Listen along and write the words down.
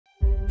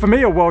For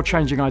me, a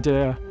world-changing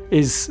idea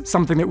is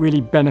something that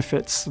really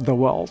benefits the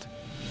world.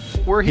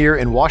 We're here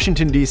in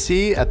Washington,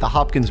 D.C. at the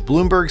Hopkins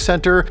Bloomberg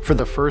Center for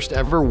the first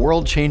ever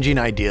World-Changing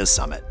Ideas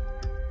Summit.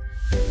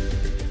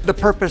 The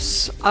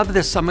purpose of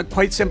this summit,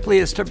 quite simply,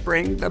 is to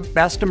bring the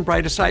best and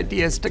brightest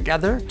ideas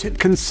together to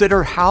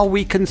consider how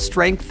we can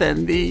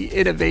strengthen the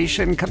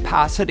innovation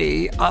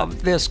capacity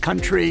of this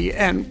country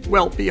and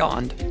well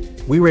beyond.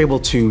 We were able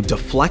to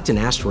deflect an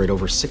asteroid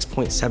over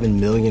 6.7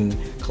 million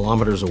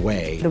kilometers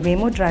away. The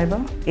Waymo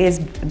driver is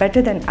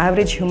better than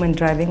average human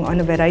driving on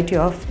a variety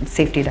of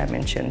safety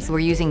dimensions. We're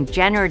using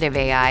generative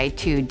AI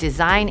to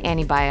design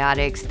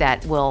antibiotics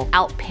that will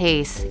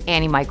outpace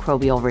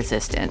antimicrobial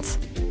resistance.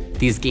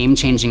 These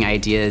game-changing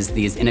ideas,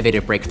 these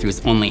innovative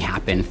breakthroughs only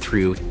happen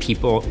through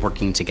people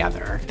working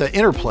together. The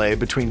interplay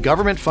between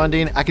government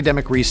funding,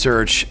 academic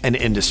research, and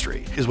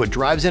industry is what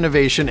drives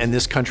innovation in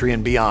this country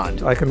and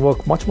beyond. I can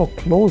work much more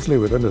closely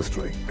with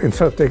industry.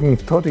 Instead of taking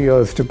 30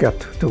 years to get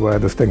to where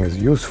this thing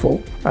is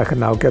useful, I can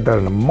now get there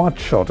in a much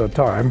shorter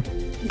time.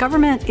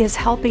 Government is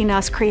helping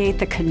us create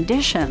the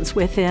conditions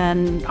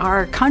within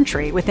our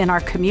country, within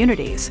our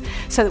communities,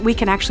 so that we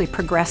can actually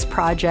progress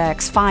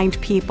projects, find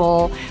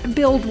people,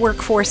 build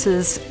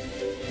workforces.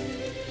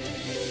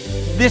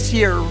 This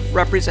year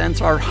represents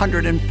our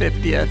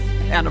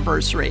 150th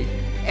anniversary,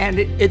 and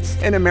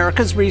it's in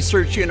America's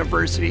research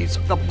universities,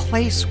 the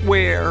place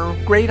where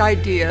great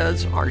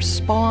ideas are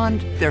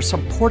spawned, they're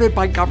supported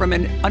by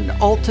government, and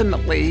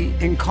ultimately,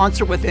 in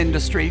concert with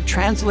industry,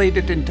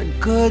 translated into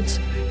goods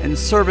and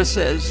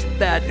services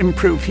that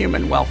improve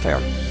human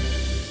welfare.